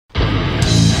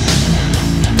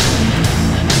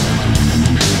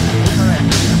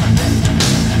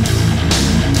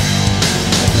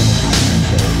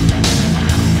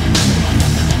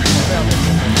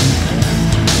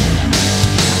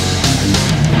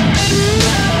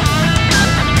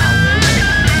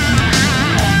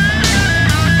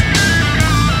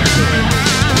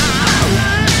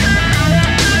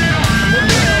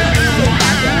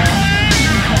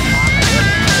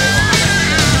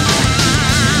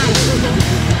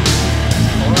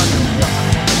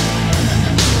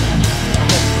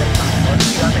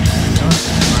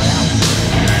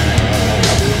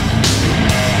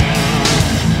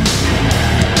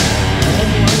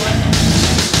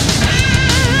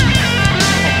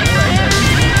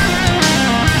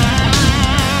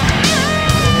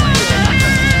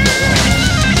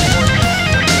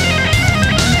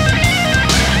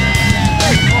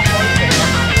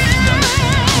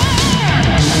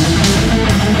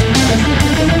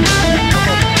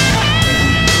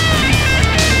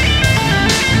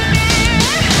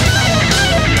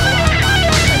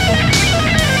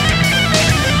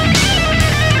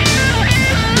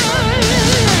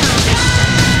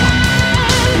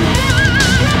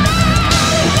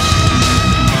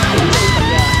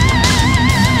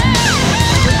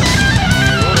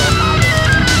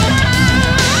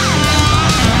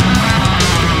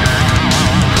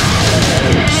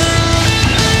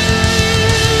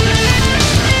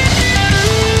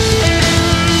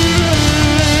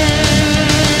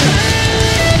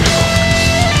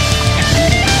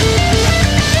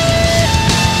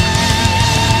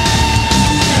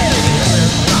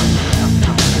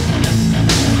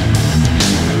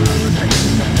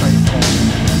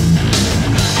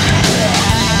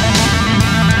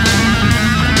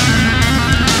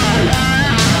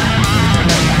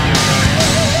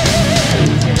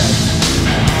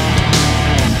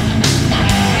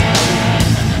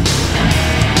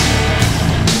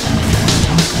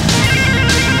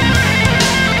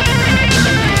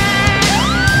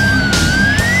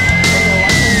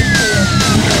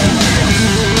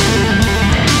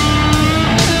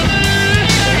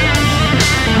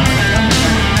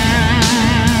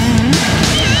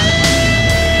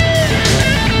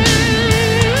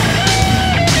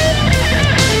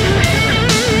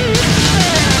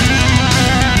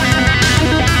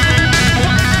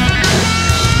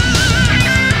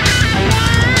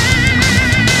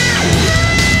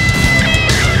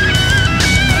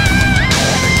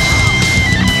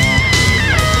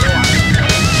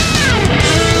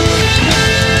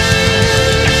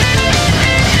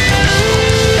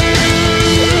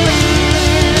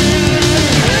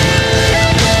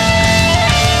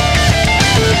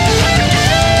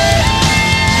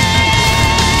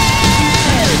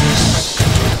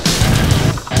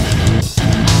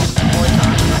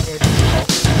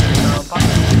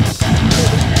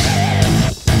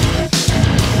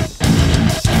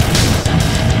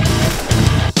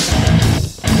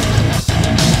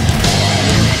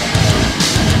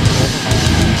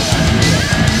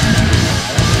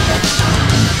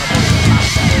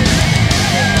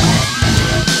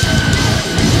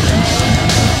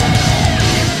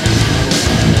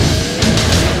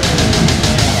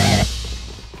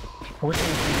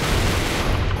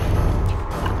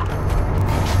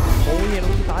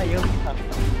已經有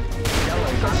雷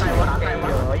打低喎，打低喎，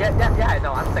一係就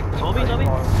玩直。左邊。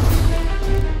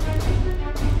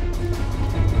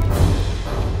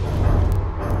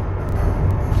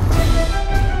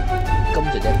今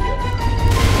就一樣。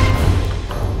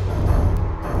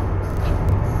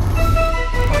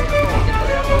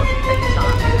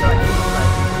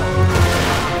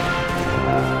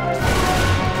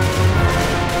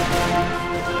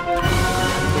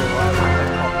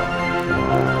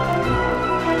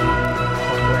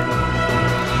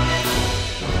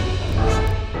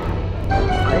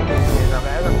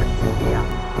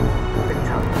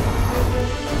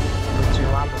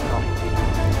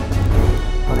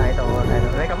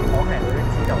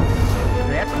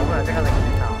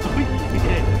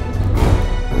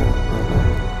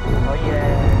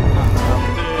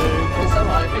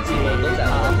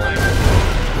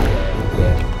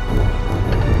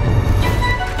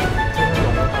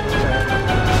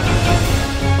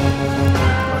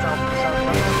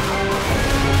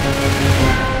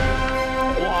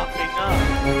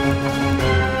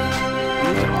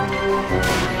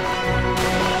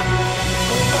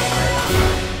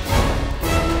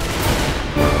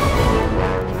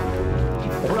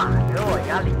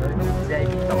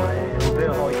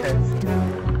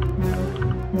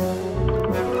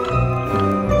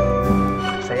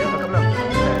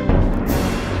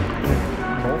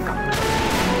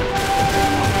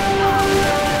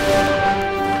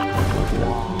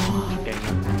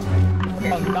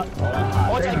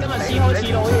我就係今日先開始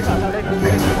咯，呢場你唔係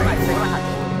整得係唔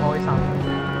開心，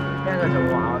因為佢就會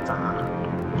話我渣，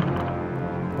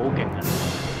好勁啊！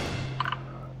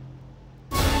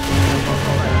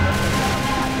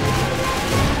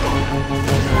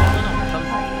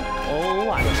我好懷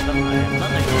疑真係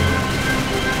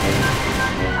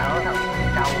係我頭先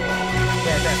教我，即係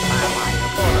快壞咗，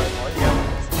不過佢可以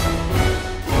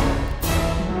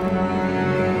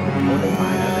有冇理埋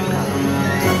啦，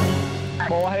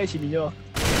冇喺你前面啫喎。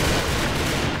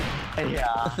哎呀，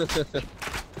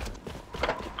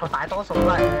我大多數都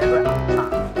係佢暗殺啊！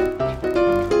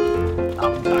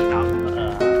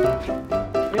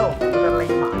因為我本身匿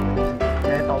埋，你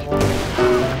當我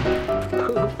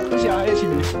好似喺你前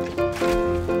面，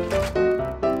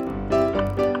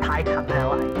太近係有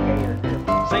危機啦！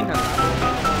星球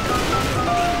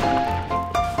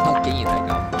竟然係咁。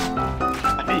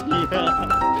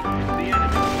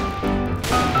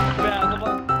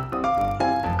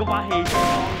嗰把氣槍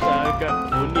上腳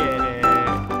本嘅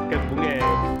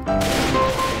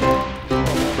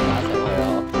打上去咯，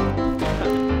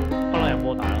可能有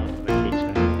波打啦，氣槍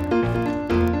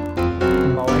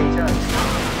冇氣槍，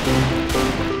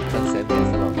真寫咩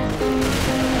新聞？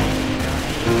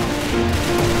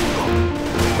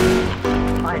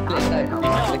快打嚟頭，點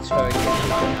解識槍嘅？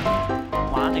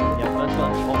馬定入咗出嚟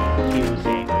幫跳射佢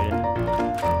咧？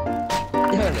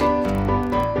因為你。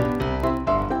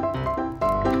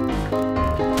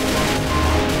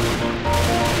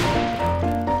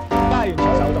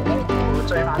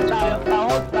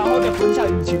但我嘅本質完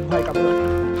全唔係咁啦，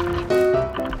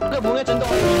呢個本一陣都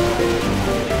可以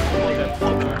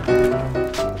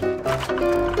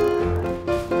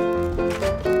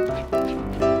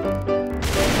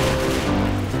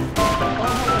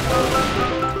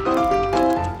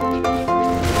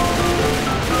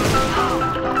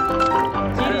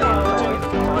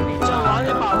再玩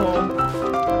嘅爆破，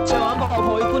再玩爆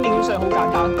破嘅觀念上好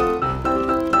簡單。你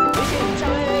知唔知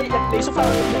咧？你縮翻去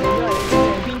因為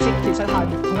編程其實係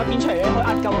同一邊出嚟咧，可以呃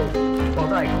鳩你。我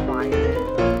都係咁買嘅啫。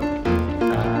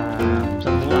唔辛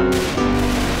苦啊！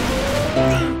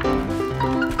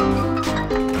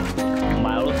唔係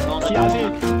我都試下先。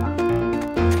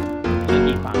想結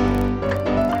飯。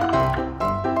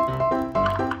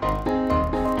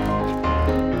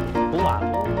好懷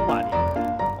念，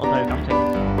我對佢感情。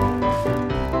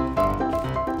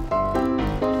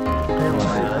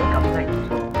感情唔錯，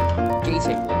基情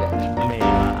會嘅。未啊！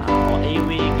我 A.V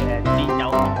嘅戰友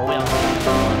好有。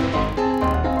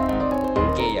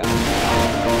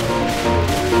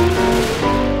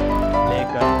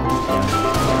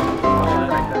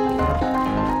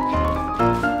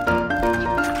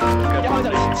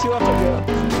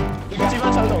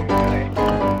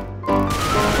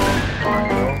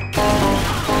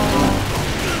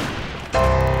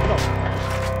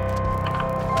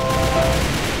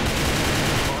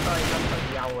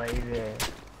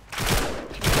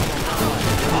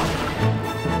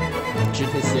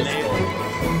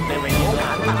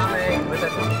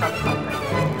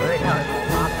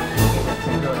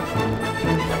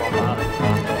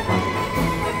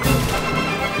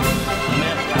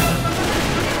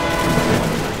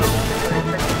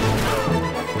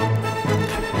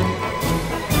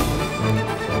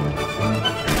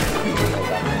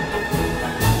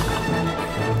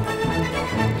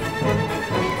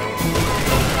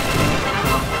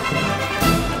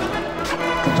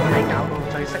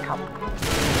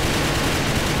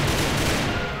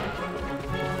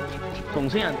同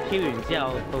星人挑完之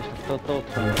後，都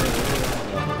同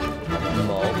冇。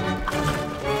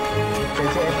最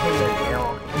識 AK 樣嘢喎。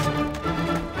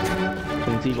同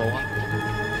志冇啊！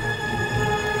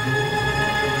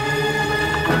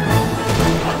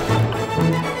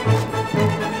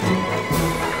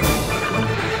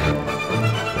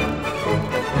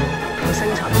星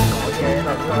塵講嘢就應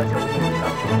該做現實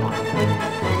化。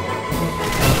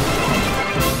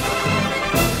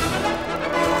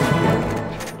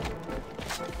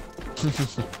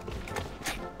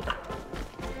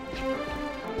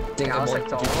正係食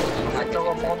咗個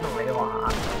芒同你玩。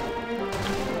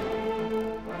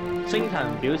星塵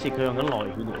表示佢用緊內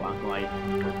圈嚟玩鬼。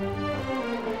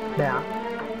咩啊？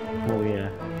冇嘢。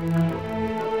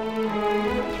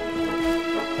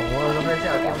好啊，咁你之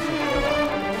後堅持嘅喎。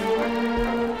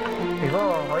如果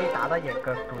我可以打得贏腳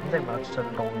本，即係咪進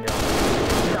步咗？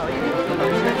之後呢啲對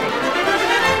出嚟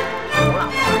好難玩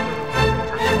嘅。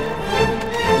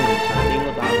點個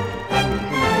打先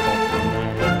係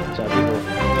就係呢個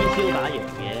依燒打贏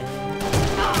嘅，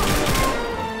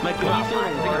唔係叫依燒同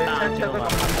呢個單啫嘛。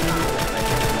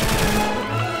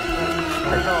係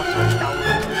嗰個水狗，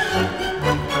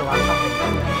佢玩心理戰。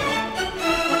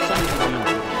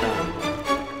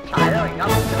但係咧，我而家唔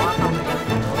係玩心理戰，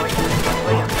我可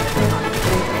以人嘅身份。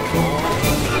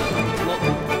我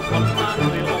揾翻佢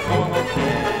我嘅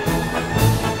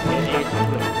A 出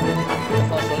嚟，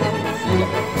我想你唔知嘅。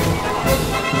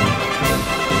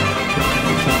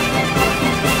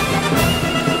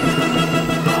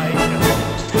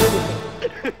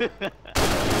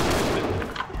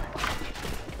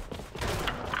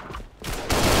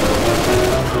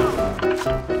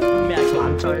咩啊？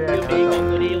犯罪啊！叫美國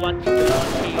嗰啲屈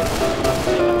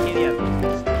機啲人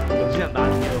用先人打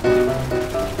嘅。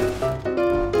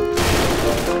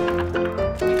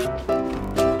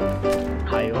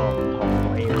係喎，唔同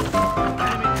位嘅。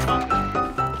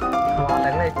我話頂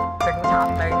你偵察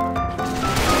兵，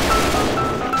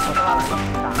我得啦，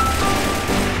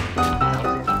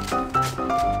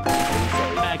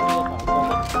咩叫韓國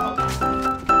不炒？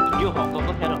主要韓國都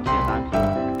睇到唔知單挑。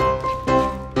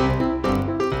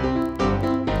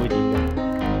會點嘅？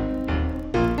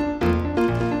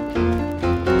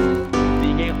已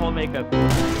經開尾腳本，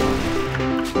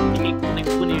已經你本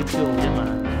要跳啫嘛。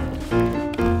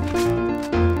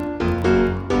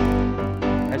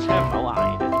係槍唔好捱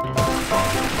嘅。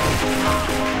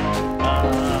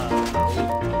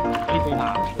呢副行。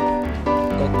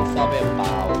個菊花俾人爆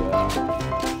㗎。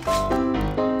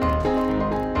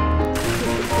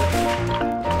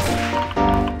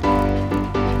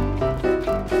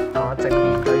我正面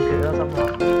對決咯，心諗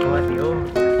我屌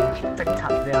偵察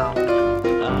之後，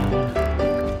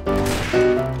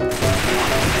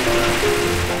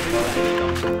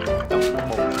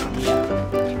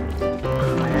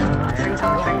係啊，偵察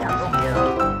成人都唔見啦。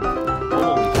好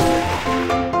無知，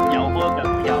又開腳，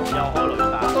又開雷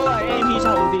打。都係 AP 出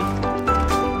好啲。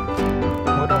冇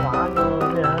得玩喎咁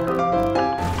樣。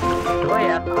如果日日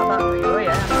打得，如果日日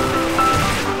打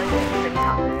得贏偵察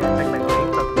咧，證明我已經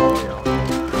進步咗。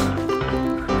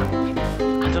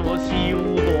進步超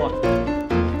多啊！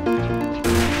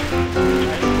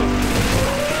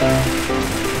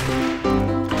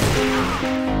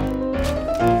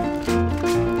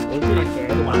我知你嘅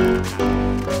都玩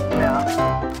咩啊？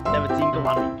你係咪戰都玩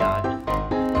到而家嘅？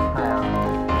係啊。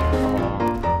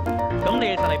咁你嘅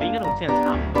實力應該同先人差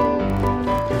唔多。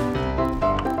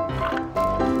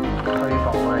退步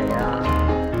啊而家，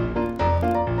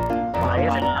買嘅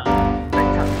偵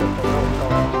察速度都好多。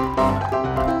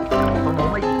我冇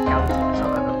乜研究戰術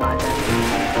啊，咁大隻。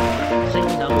星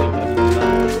手會唔會變翻？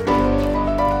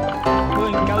佢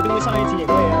研究點會心理戰型嗰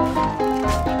嘢啊？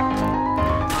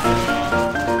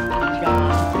而家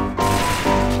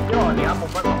因為我而家冇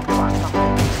乜諗住玩心理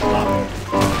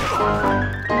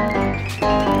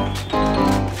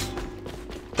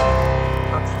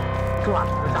都話唔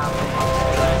會爭，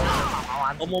慢慢玩。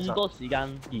我冇咁多時間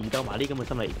研究埋呢咁嘅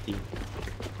心理戰，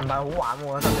唔係好玩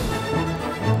喎，心理戰。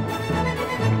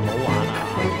唔好玩啊！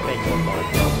俾人講，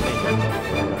俾人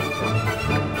講。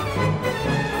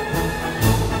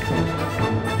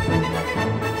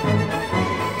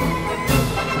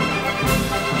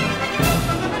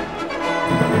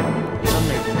心理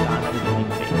戰打戰已經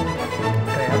肥，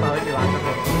佢有咪好似玩心理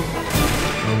戰？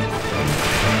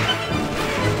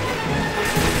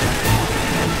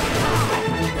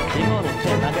應該同先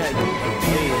人打比係可以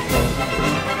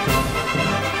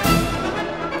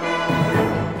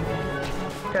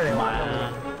即係你玩啊，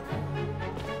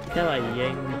因為已經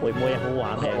冇嘢好玩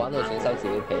嘅。玩到想收自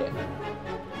己皮啊！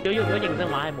如果認真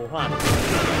玩係冇可能，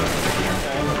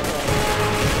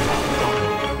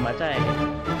唔係真係。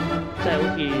即係好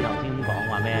似頭先咁講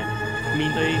話咩？面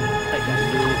對敵人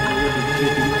要點挑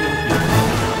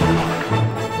戰？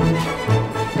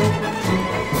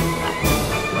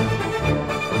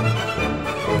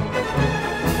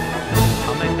有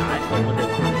咩解放我哋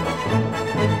玩？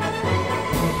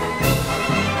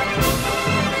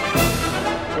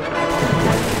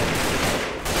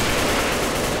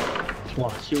哇，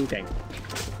超勁！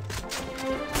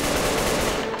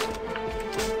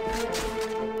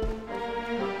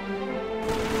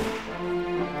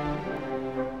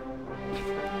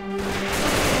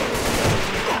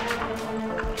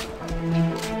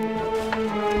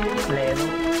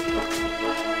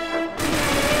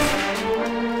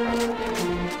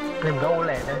你唔覺得好靚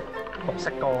咩？綠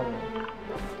色光。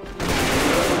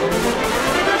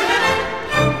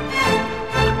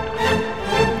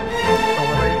我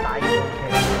可以打呢個 OK。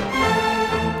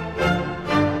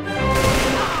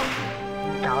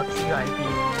但我知佢喺邊，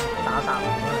打殺我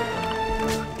啦。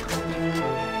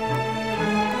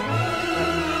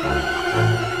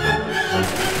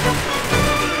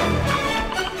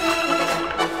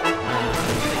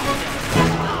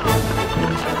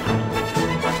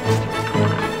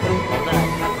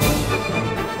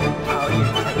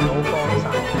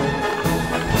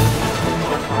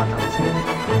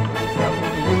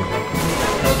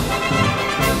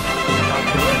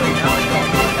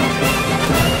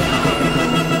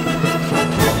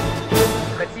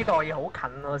呢個嘢好近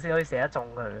我先可以射得中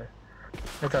佢，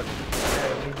一陣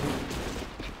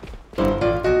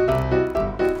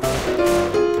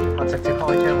我直接開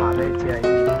槍話俾你知喺邊。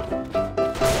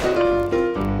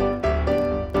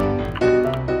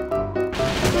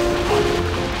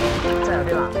真係有啲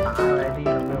難打嘅呢啲咁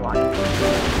嘅位，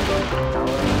走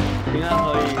啦！點解可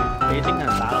以俾精神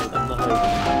打到咁都可以咁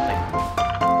冷靜？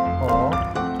哦，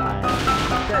係啊，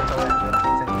即係做人要冷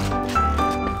靜。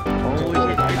我會寫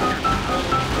啲人。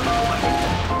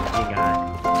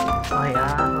係啊，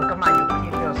我今晚要編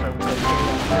呢個數據機，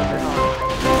要俾我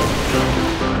睇。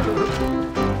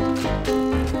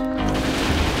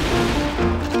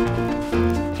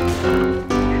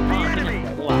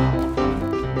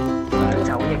就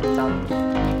好認真。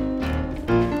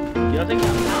如果精神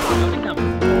唔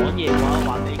講嘢嘅話，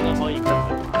你應該可以跟佢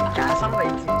玩。其實心理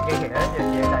戰嘅其中一樣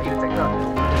嘢就係要整到人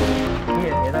呢樣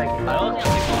嘢都係幾難。係咯，因為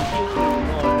你講招咁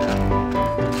耐嘅。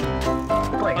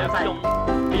不過而家真係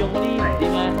你用嗰啲點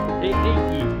咧？你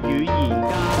語言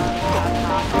加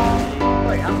差，不過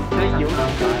而家你擾亂晒。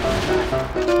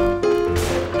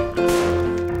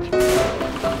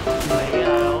你啊，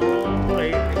你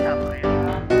真係唔係啊！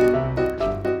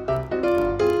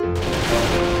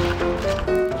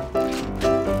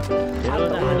你都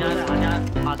真係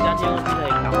下家應該知你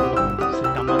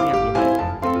撳嗰啲人點樣。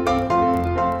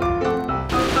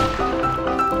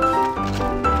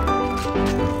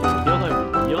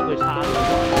如果佢差咗，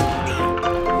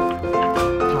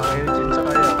係要轉出去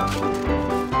啊！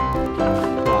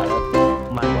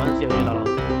唔係嗰陣時好似流流。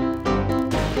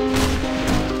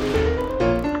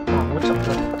哇！好重啊！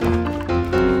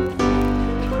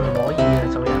唔可以嘅，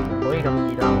做人唔可以咁易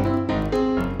嬲。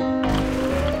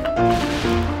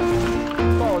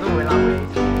不過我都會嬲嘅，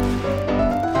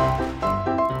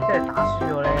即係打輸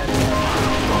咗咧。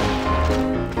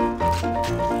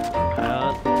係啊，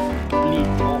年輕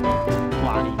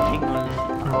嗰陣時，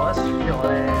我一輸咗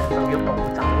咧，仲要暴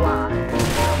走啊！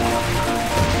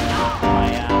唔係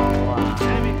啊，我話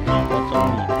我仲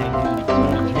年輕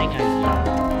係以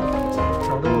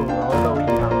後，我都以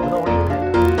後我都好年輕。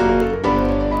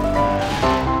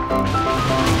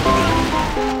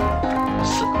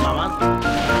慢慢。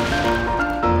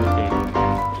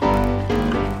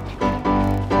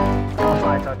我快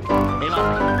就起碼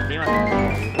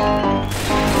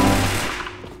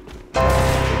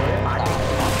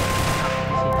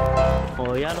我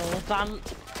而家都爭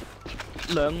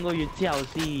2個月之後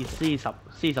先16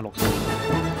歲。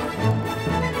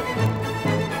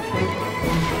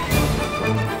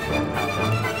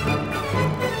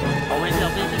後尾之後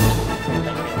先16歲。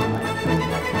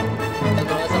我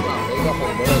覺得森林你個紅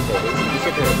帽嚟做，你自己出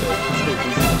去做，自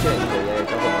己出嚟做嘢，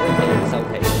就紅帽俾人收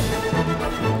皮。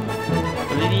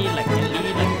呢啲零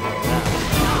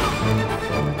啊！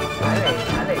睇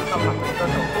嚟森林你都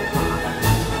做好馬啦。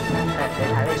你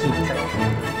睇你現成。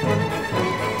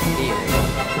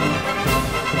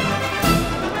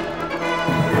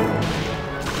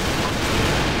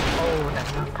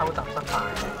偷襲失敗，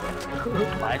唔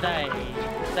係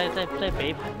真係俾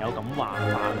朋友咁話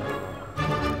翻，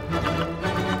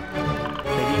俾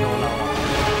邊個嬲啊？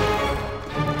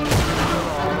不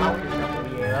過嬲完就冇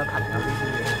嘢啦，朋友呢啲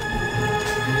嘢，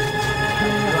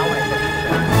嬲係正常，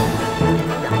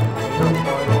人你都唔該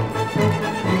咯，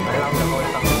唔係嬲就開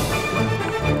心。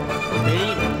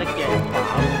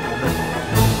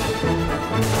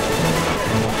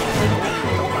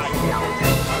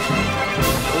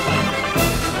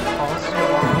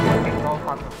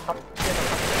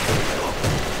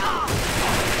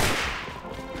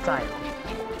真係。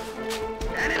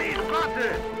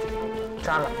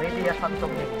渣林呢啲1分鐘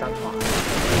認真玩，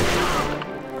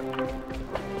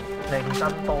認真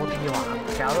多啲玩，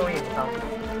搞到認真。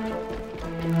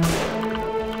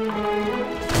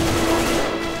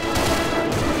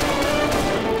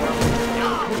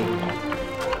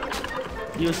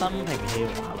要心平氣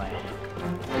和咪？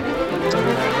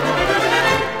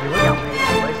如果遊戲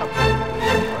唔可以心平氣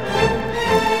和咧，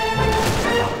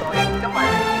因為講咧，如果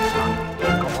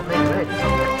你唔心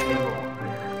平氣和，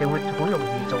你會好容易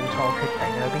做錯決定，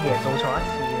有啲嘢做錯一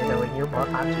次，你就永遠冇得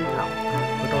翻轉頭。